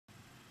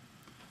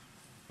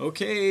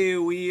Okay,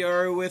 we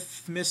are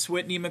with Miss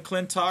Whitney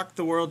McClintock,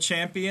 the world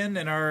champion,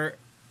 and our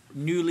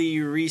newly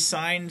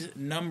re-signed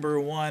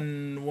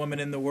 #1 woman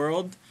in the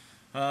world.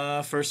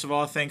 First of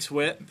all, thanks,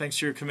 Whit. Thanks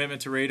for your commitment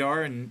to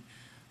Radar, and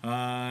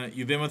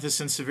you've been with us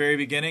since the very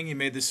beginning. You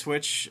made the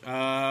switch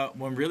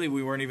when really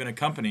we weren't even a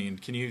company. And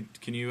can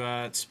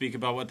you speak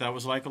about what that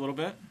was like a little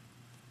bit?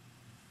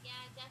 Yeah,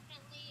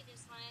 definitely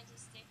just wanted to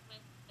stick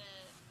with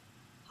the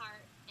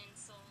heart and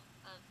soul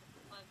of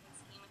what I've been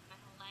skiing with my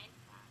whole life.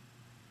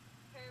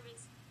 Herb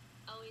has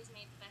always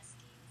made the best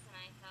skis, and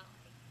I felt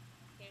like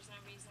there's no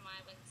reason why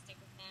I wouldn't stick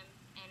with him.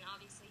 And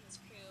obviously his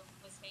crew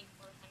was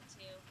faithful to him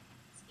too.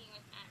 Skiing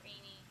with Matt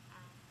Rainey,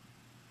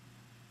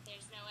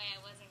 there's no way I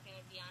wasn't going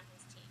to be on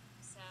his team.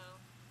 So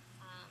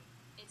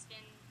it's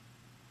been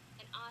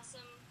an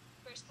awesome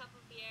first couple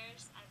of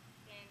years. I've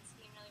been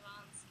skiing really well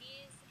on the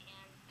skis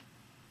and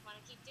want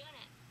to keep doing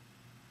it.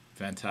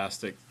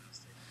 Fantastic.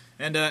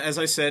 And as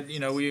I said,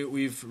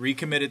 we've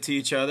recommitted to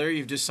each other.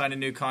 You've just signed a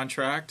new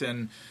contract,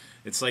 and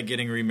it's like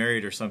getting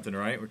remarried or something,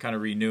 right? We're kind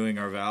of renewing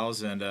our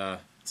vows, and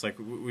it's like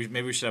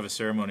maybe we should have a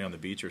ceremony on the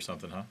beach or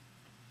something, huh?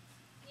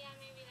 Yeah,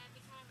 maybe that'd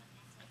be kind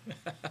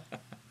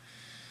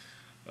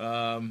of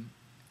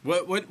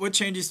romantic. What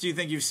changes do you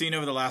think you've seen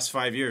over the last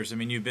 5 years? I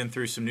mean, you've been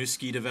through some new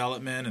ski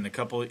development, and a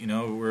couple.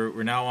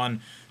 We're now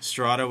on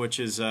Strada, which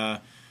is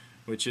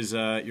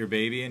your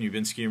baby, and you've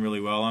been skiing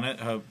really well on it.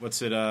 What's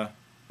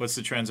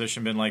the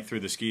transition been like through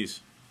the skis?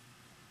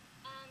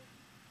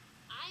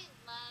 I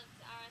loved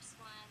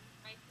RS1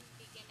 right from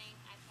the beginning.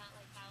 I felt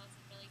like that was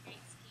a really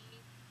great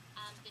ski.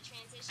 The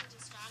transition to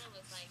Strada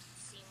was like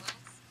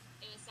seamless.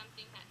 It was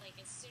something that like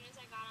as soon as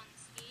I got on the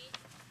ski,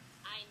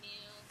 I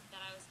knew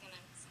that I was gonna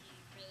ski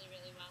really,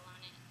 really well on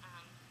it.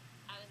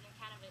 I was in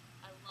kind of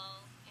a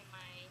lull in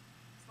my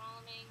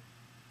slaloming,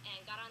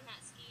 and got on that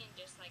ski and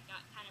just like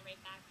got kind of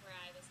right back where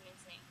I was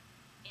missing.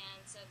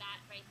 And so that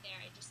right there,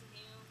 I just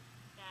knew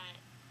that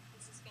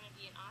this is going to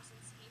be an awesome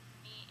ski for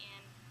me.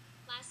 And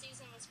last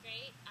season was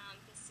great.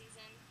 This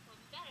season will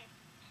be better.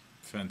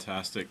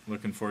 Fantastic.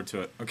 Looking forward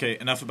to it. Okay,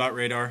 enough about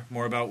Radar.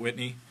 More about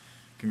Whitney.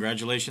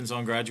 Congratulations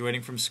on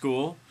graduating from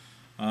school.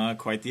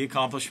 Quite the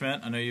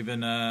accomplishment. I know you've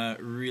been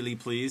really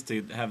pleased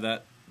to have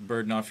that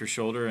burden off your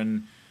shoulder.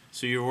 And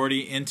so you're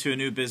already into a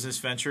new business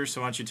venture. So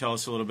why don't you tell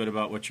us a little bit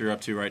about what you're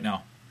up to right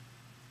now?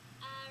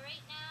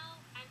 Right now,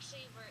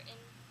 actually, we're in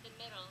the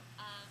middle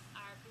of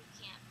our boot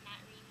camp.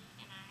 Matt Rainey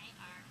and I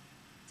are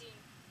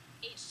doing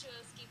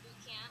H2O ski boot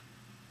camp.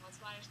 Well, it's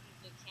water ski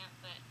boot camp,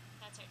 but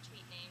that's our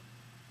tweet name.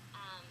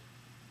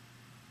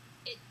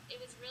 It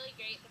was really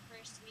great. The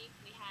first week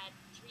we had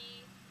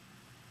 3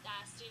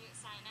 students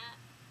sign up,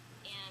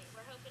 and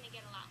we're hoping to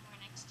get a lot more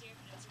next year.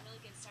 But it was a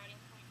really good starting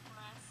point for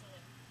us. So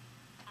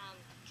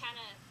kind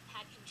of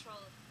had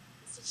control of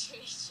the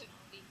situation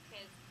all week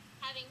because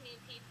having new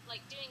people,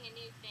 like doing a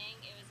new thing,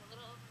 it was a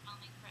little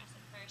overwhelming for us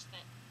at first,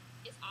 but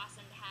it's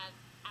awesome to have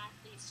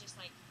athletes just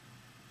like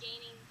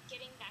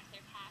getting back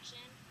their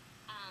passion,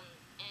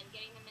 and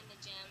getting them in the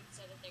gym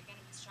so that they're going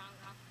to be stronger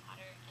on the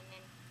water. And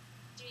then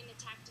doing the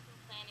tactical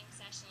planning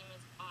session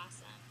was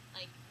awesome.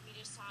 Like we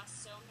just saw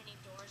so many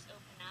doors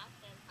open up,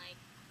 and like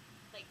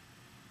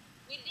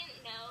we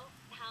didn't know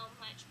how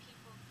much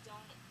people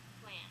don't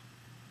plan.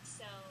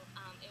 So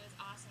it was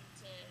awesome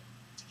to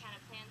kind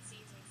of plan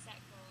seasons, set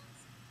goals,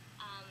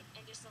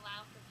 and just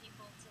allow for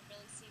people to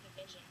really see the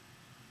vision.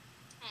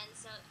 And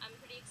so I'm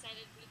pretty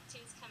excited. Week 2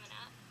 is coming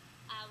up.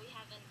 We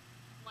have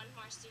one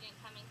more student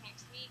coming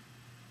next week,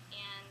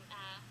 and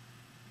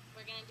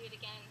we're going to do it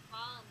again in the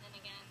fall and then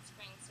again in the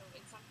spring. So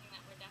it's something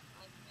that we're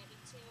definitely committed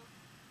to.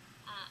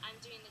 I'm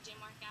doing the gym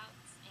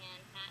workouts, and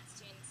Matt's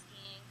doing the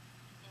skiing,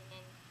 and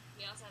then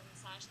we also have a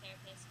massage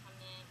therapist come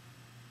in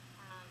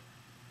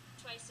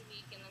twice a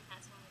week, and then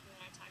that's when we're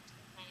doing our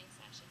tactical planning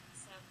sessions.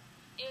 So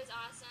it was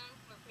awesome.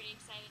 We're pretty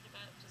excited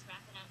about just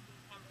wrapping up week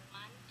 #1,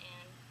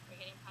 and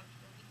we're getting pumped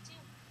for week 2.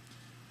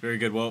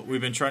 Very good. Well, we've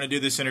been trying to do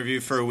this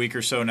interview for a week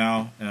or so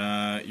now.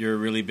 You're a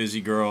really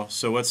busy girl.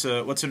 So what's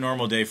a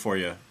normal day for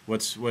you?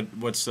 What's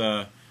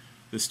the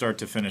start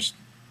to finish,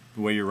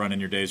 the way you're running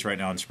your days right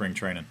now in spring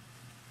training?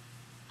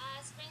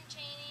 Spring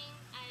training,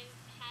 I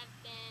have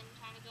been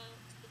trying to go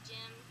to the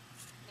gym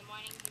in the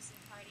morning, do some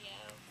cardio.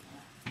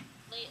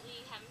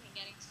 Lately, haven't been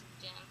getting to the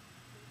gym.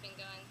 We've been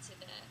going to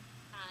the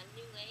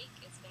new lake.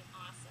 It's been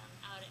awesome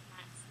out at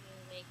Matt's new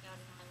lake out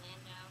in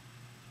Orlando.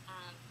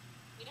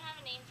 We don't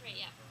have a name for it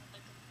yet, but we're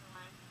looking for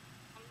one.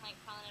 I'm like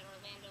calling it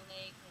Orlando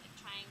Lake, like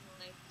Triangle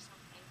Lake or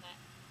something, but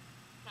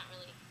it's not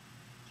really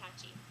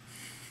catchy.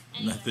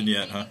 Anyway, Nothing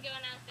yet, huh? We've been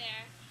going out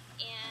there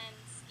and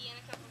skiing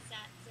a couple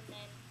sets,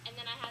 and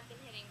then I have been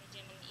hitting the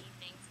gym in the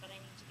evenings, but I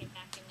need to get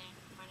back in there in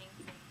the mornings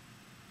and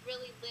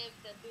really live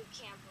the boot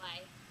camp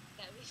life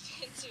that we've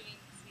been doing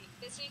this week.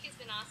 This week has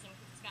been awesome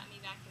because it's got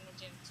me back in the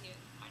gym too in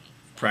the morning.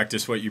 So.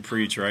 Practice what you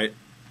preach, right?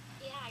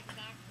 Yeah,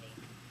 exactly.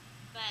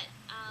 But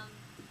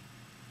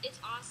it's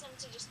awesome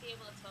to just be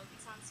able to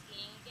focus on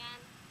skiing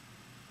again,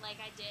 like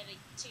I did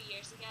 2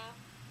 years ago.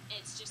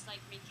 It's just like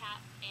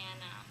recap,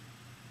 and I'm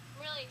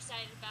really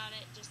excited about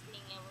it. Just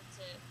being able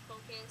to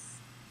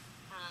focus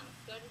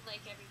go to the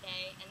lake every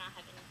day, and not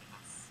have anything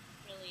else.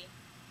 Really,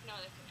 no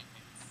other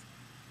commitments.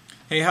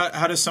 Hey,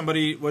 how does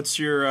somebody? What's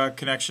your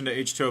connection to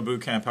H2O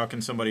Boot Camp? How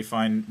can somebody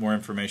find more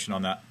information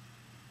on that?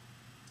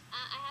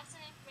 I have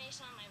some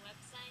information on my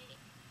website.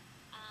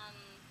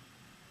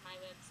 My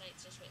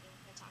website's just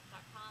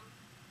whitneymcclintock.com.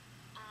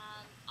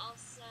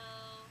 Also,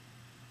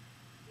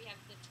 we have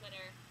the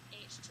Twitter,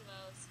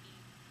 H2O Ski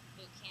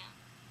Boot Camp.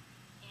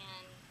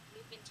 And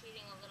we've been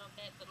tweeting a little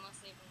bit, but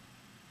mostly been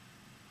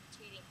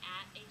tweeting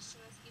at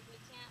H2O Ski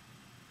Boot Camp.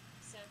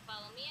 So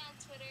follow me on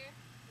Twitter,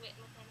 Whit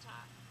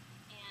McClintock,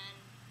 and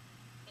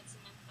get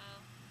some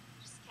info.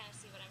 Just kind of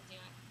see what I'm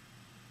doing.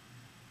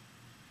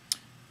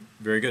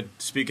 Very good.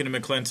 Speaking of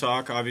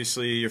McClintock,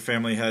 obviously your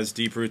family has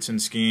deep roots in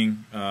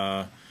skiing.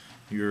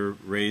 You're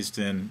raised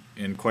in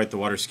quite the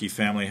water ski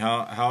family.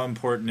 How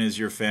important is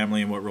your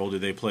family, and what role do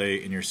they play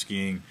in your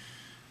skiing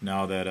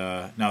now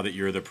that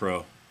you're the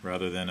pro,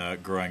 rather than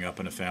growing up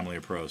in a family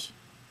of pros?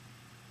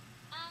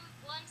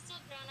 Well, I'm still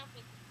growing up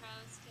with the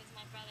pros because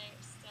my brother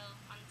is still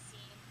on the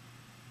scene.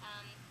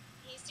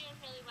 He's doing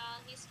really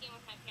well. He's skiing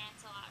with my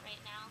parents a lot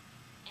right now,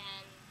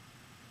 and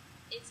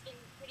it's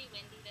been pretty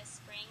windy this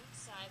spring,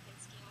 so I've been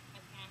skiing with my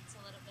parents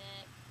a little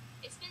bit.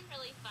 It's been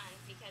really fun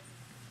because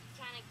you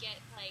kind of get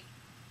like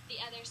the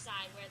other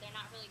side where they're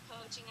not really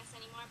coaching us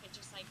anymore, but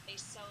just like they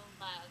so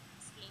love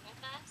skiing with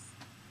us.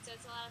 So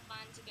it's a lot of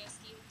fun to go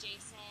ski with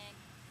Jason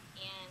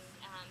and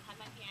have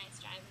my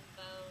parents drive the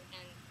boat,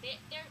 and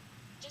they're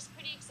just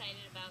pretty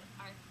excited about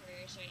our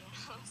careers right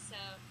now. So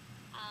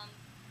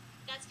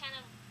that's kind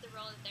of the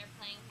role that they're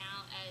playing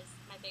now as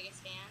my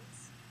biggest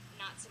fans,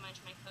 not so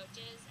much my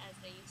coaches as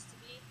they used to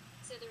be.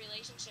 So the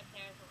relationship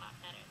there is a lot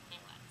better than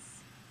it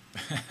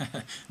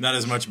was. Not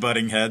as much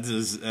butting heads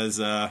as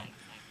Exactly.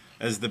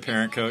 as the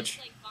parent coach.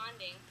 It's like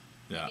bonding.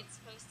 Yeah. Like it's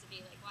supposed to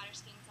be. Like water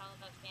skiing is all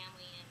about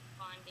family and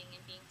bonding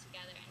and being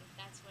together, and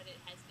that's what it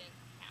has been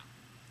now.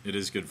 It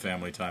is good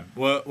family time.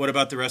 What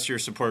about the rest of your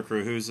support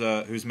crew?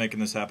 Who's making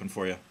this happen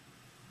for you?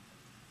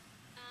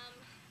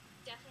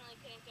 Definitely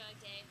couldn't go a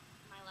day of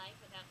my life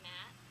without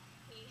Matt.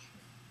 He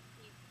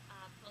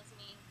pulls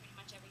me pretty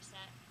much every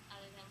set,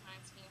 other than when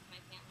I'm skiing with my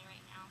family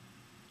right now.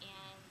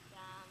 And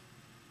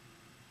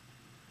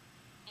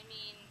I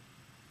mean,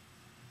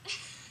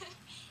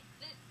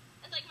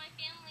 like my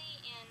family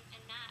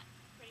and Matt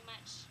pretty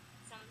much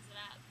sums it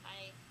up.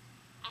 I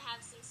have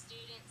some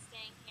students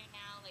staying here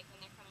now, like when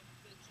they're coming to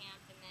boot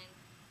camp, and then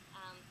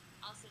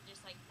also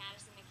just like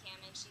Madison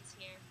McCammon, she's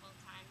here full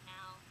time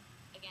now,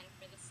 again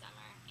for the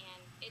summer,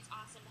 and it's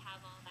awesome to have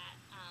all that.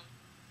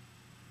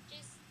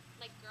 Just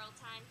like girl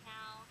time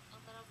now a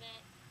little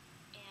bit,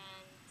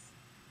 and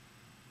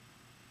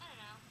I don't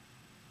know.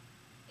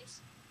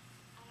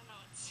 I don't know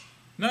what's.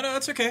 No,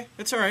 it's okay.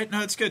 It's all right.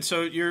 No, it's good.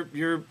 So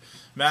you're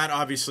Matt.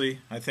 Obviously,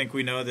 I think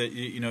we know that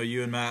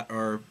you and Matt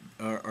are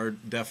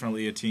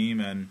definitely a team,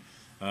 and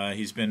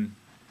he's been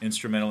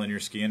instrumental in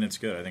your skiing. It's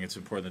good. I think it's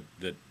important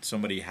that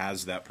somebody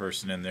has that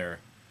person in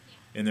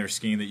their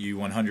skiing that you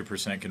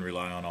 100% can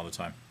rely on all the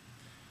time.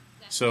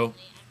 Definitely. So. I mean,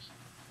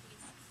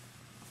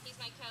 he's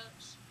my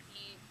coach.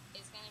 He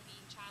is going to be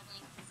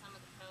traveling to some of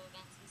the pro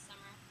events this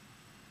summer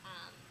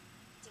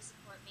to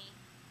support me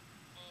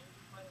and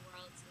before the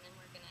Worlds, and then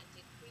we're going to do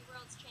the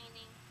pre-Worlds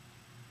training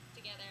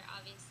together,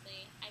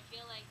 obviously. I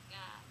feel like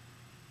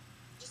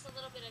just a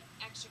little bit of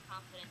extra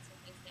confidence if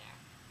he's there,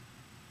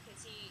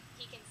 because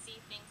he can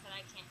see things that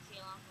I can't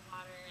feel on the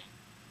water, and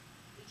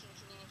we can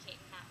communicate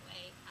in that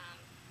way.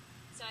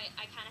 So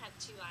I kind of have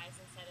two eyes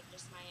instead of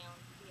just my own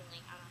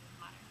feeling out on the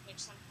water, which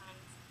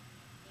sometimes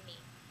you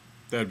need.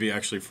 That would be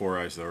actually 4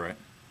 eyes, though, right?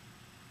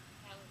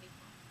 That would be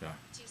cool. Yeah.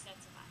 2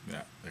 sets of eyes.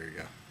 Yeah. There you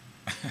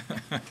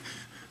go.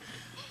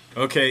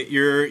 Okay,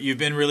 you've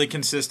been really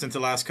consistent the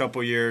last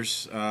couple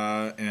years,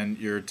 and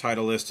your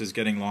title list is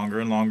getting longer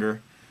and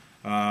longer.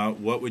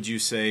 What would you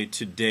say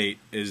to date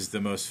is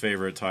the most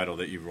favorite title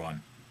that you've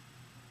won?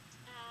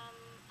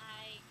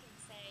 I can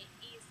say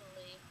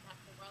easily that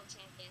the World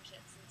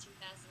Championships in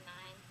 2009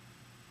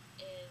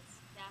 is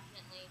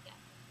definitely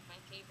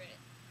my favorite.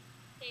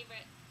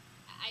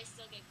 I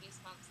still get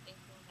goosebumps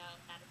thinking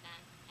about that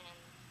event, and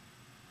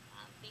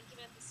thinking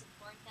about the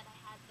support that I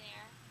had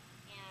there,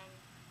 and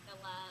the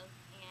love,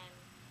 and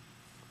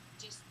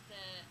just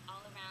the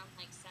all-around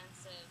like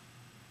sense of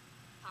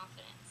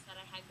confidence that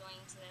I had going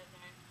into the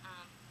event.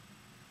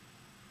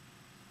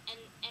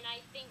 And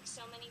I think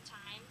so many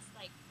times,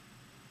 like,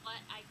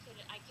 what I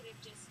could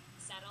have just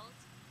settled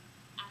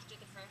after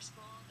the first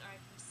gold, or I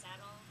could have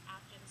settled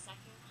after the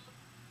second gold,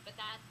 but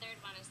that third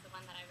one is the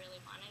one that I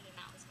really wanted, and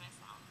that was my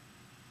slalom.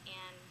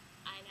 And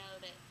I know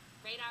that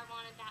Radar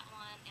wanted that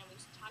one, and we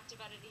talked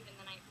about it even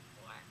the night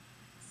before.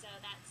 So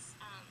that's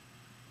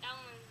that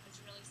one was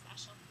really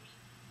special for me.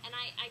 And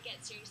I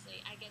get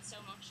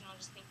so emotional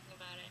just thinking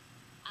about it.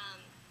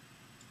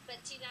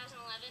 But 2011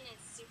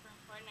 is super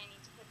important. I need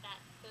to put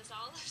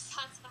all those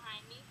thoughts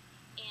behind me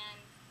and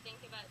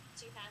think about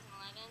 2011.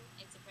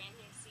 It's a brand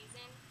new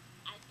season.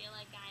 I feel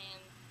like I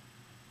am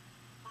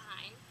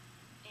behind,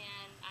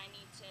 and I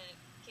need to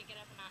kick it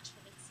up a notch for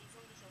this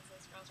season because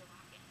those girls are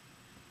rocking.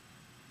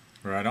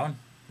 Right on.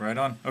 Right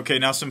on. Okay,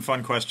 now some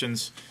fun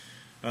questions.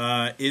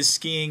 Is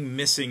skiing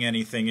missing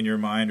anything in your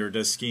mind, or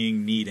does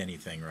skiing need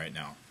anything right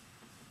now?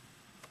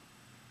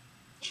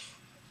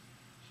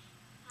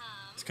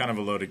 It's kind of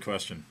a loaded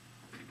question.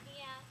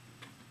 Yeah.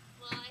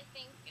 Well, I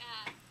think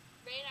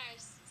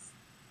Radar's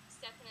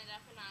stepping it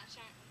up a notch,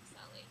 aren't we,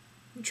 Sully?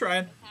 I'm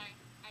trying. With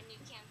our new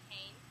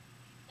campaign.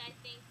 So I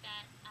think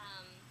that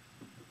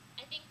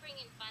I think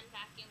bringing fun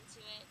back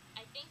into it.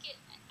 I think it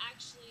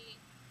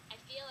actually. I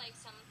feel like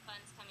some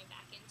fun's coming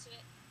back into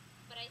it,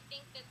 but I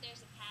think that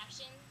there's a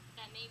passion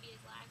that maybe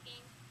is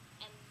lacking,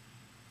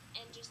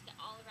 and just the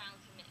all-around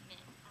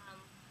commitment,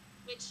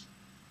 which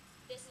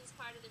this is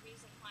part of the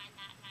reason why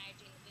Matt and I are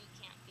doing the boot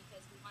camp,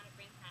 because we want to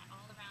bring that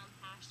all-around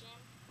passion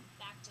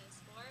back to the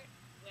sport,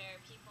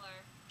 where people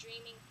are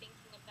dreaming,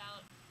 thinking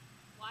about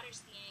water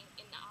skiing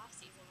in the off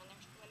season when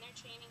they're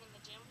training in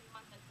the gym. We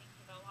want them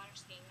thinking about water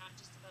skiing, not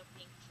just about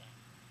being fit,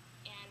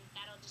 and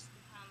that'll just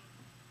become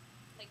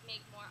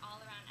make more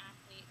all-around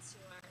athletes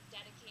who are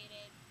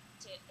dedicated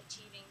to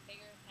achieving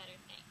bigger, better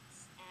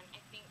things. And I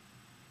think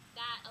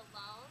that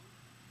alone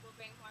will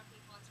bring more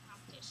people into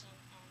competition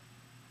and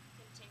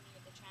continue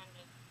the trend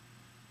of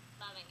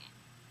loving it.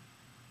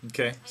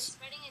 Okay. And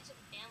spreading it to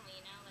the family,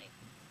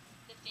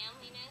 the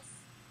familyness.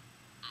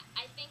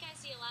 I think I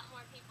see a lot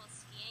more people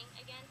skiing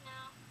again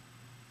now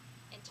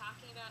and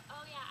talking about,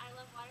 oh yeah, I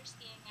love water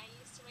skiing. I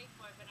used to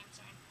wakeboard, but I'm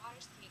starting to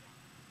water ski again.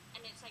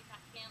 And it's like that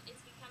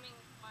it's becoming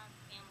more of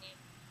a family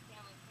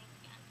thing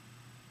again.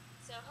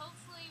 So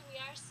hopefully we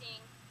are seeing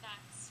that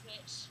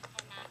switch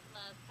and that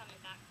love coming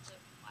back to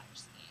water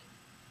skiing.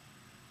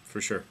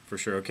 For sure, for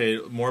sure. Okay,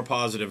 more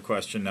positive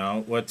question now.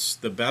 What's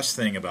the best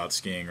thing about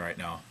skiing right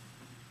now?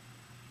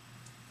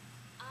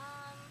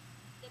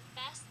 The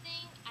best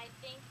thing I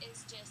think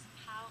is just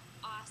how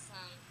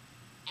awesome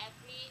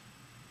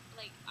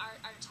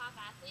our top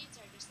athletes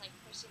are just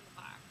pushing the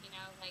bar.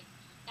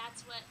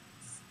 That's what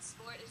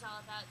sport is all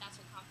about. That's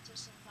what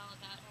competition is all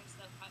about. And it's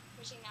about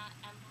pushing that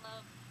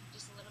envelope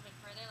just a little bit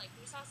further.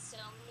 We saw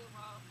so many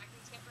world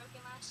records get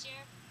broken last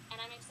year, and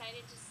I'm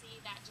excited to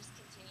see that just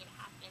continue to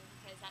happen,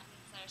 because that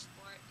means that our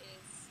sport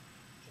is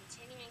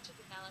continuing to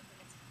develop and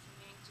it's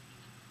continuing to be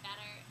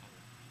better. And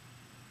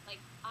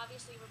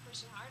obviously we're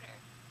pushing harder,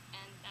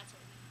 and that's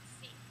what we need to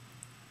see.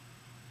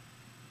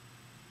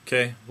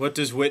 Okay, what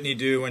does Whitney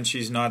do when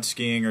she's not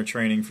skiing or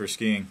training for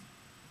skiing?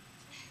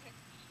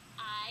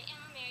 I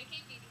am a Mary Kay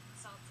beauty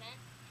consultant,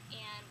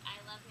 and I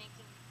love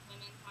making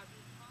women more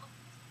beautiful.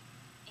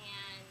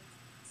 And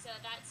so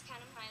that's kind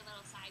of my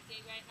little side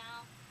gig right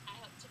now. I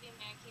hope to be a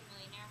Mary Kay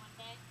millionaire one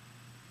day.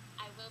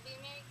 I will be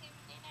a Mary Kay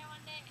millionaire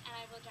one day, and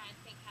I will drive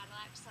pink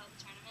Cadillacs to all the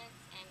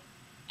tournaments, and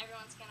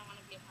everyone's going to want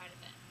to be a part of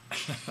it.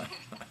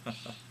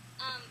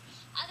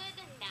 Other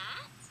than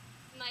that,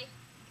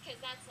 because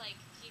that's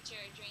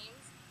future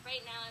dreams.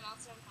 Right now, I'm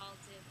also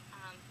involved in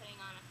putting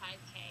on a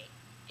 5K.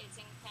 It's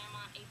in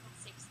Claremont, April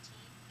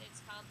 16th. It's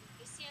called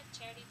the UCF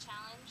Charity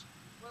Challenge.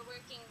 We're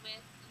working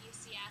with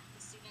UCF, the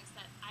students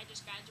that I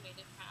just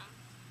graduated from,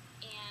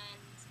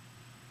 and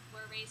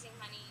we're raising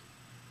money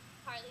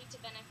partly to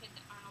benefit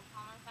the Arnold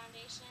Palmer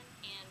Foundation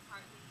and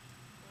partly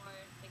for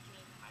the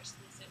Canadian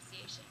Varsity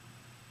Association.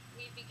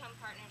 We've become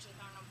partners with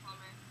Arnold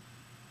Palmer.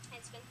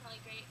 It's been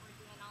really great. We're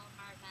doing all of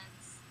our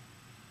events.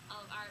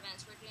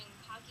 We're doing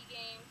a hockey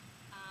game.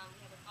 We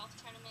have a golf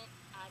tournament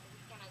the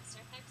weekend of the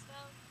Surf Expo,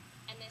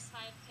 and this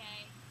 5K,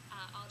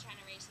 all trying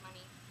to raise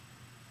money.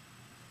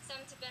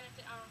 Some to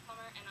benefit Arnold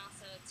Palmer, and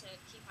also to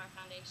keep our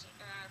foundation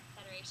or our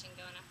federation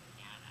going up in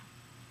Canada.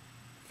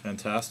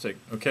 Fantastic.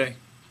 Okay,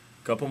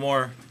 couple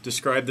more.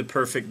 Describe the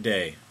perfect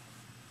day.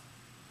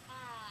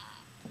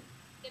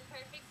 The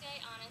perfect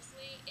day,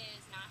 honestly,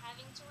 is not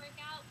having to work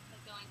out, but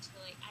going to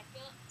the lake. I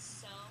feel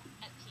so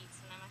at peace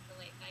when I'm at the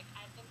lake.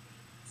 I've been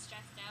pretty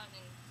stressed out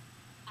and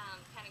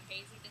kind of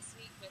crazy this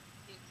week with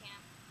boot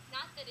camp.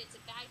 Not that it's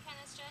a bad kind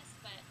of stress,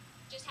 but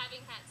just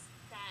having that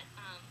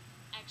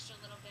extra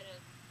little bit of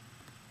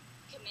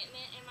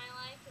commitment in my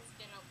life has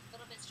been a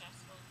little bit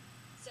stressful.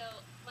 So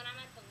when I'm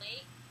at the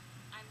lake,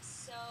 I'm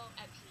so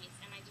at peace,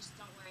 and I just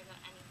don't worry about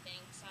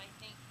anything. So I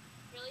think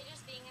really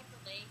just being at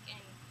the lake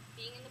and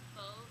being in the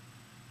boat,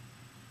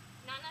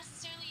 not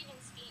necessarily even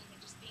skiing, but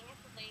just being at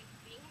the lake,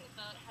 being in the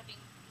boat, having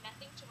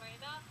nothing to worry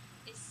about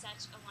is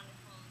such a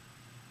wonderful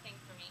thing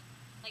for me.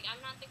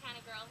 I'm not the kind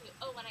of girl who,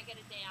 when I get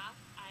a day off,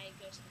 I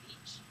go to the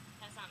beach.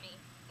 That's not me.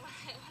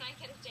 When I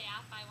get a day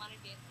off, I want to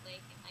be at the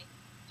lake and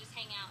just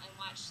hang out and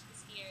watch the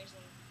skiers.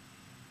 And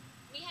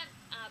we have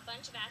a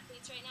bunch of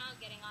athletes right now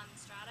getting on the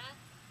Strata,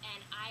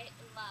 and I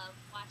love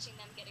watching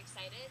them get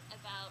excited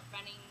about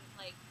running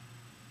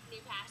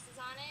new passes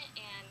on it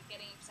and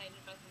getting excited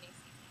about the new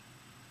season.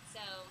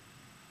 So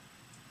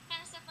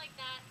kind of stuff like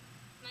that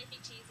might be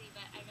cheesy,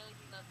 but I really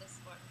do love this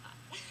sport a lot.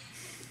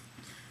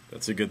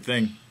 That's a good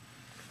thing.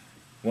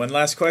 One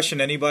last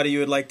question. Anybody you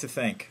would like to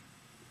thank?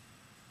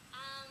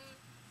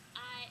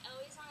 I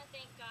always want to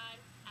thank God.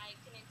 I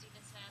couldn't do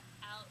this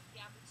without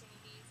the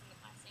opportunities and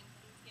the blessings that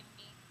He's given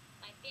me.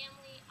 My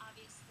family,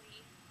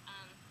 obviously,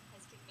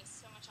 has given me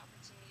so much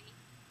opportunity.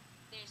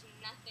 There's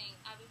nothing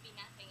I would be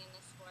nothing in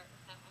this sport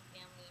without my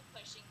family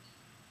pushing me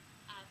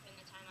from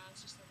the time I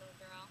was just a little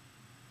girl.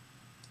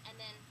 And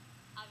then,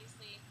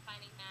 obviously,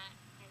 finding Matt,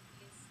 and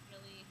he's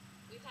really,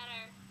 we've had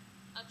our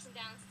ups and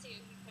downs too.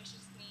 He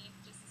pushes me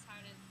just as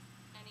hard as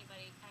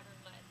anybody ever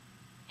would.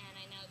 And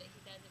I know that he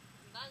does it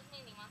because he loves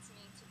me and he wants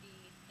me to be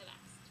the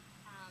best.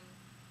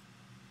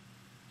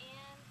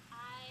 And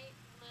I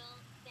will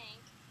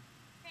thank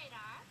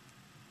Radar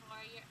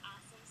for your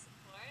awesome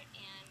support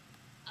and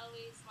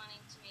always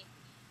wanting to make me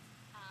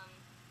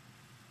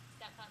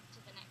step up to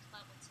the next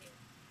level too.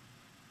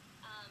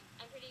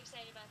 I'm pretty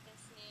excited about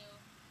this new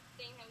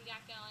thing that we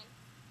got going,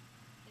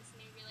 this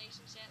new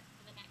relationship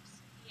for the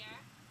next year,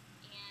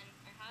 and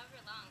or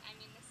however long. I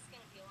mean, this is going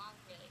to be a long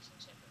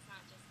relationship. It's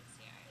not just this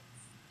year.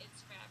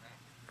 It's forever,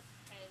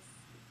 because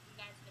you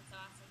guys have been so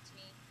awesome to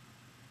me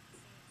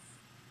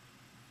since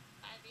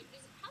 5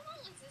 years. How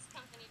long has this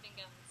company been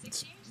going?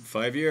 6 years?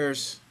 5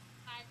 years.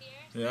 5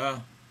 years?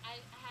 Yeah. I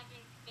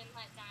haven't been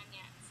let down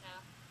yet, so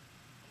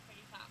I'm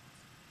pretty pumped.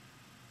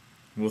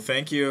 Well,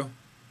 thank you.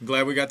 I'm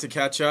glad we got to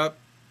catch up,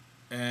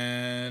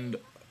 and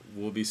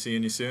we'll be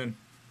seeing you soon.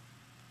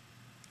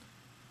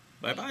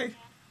 Bye-bye.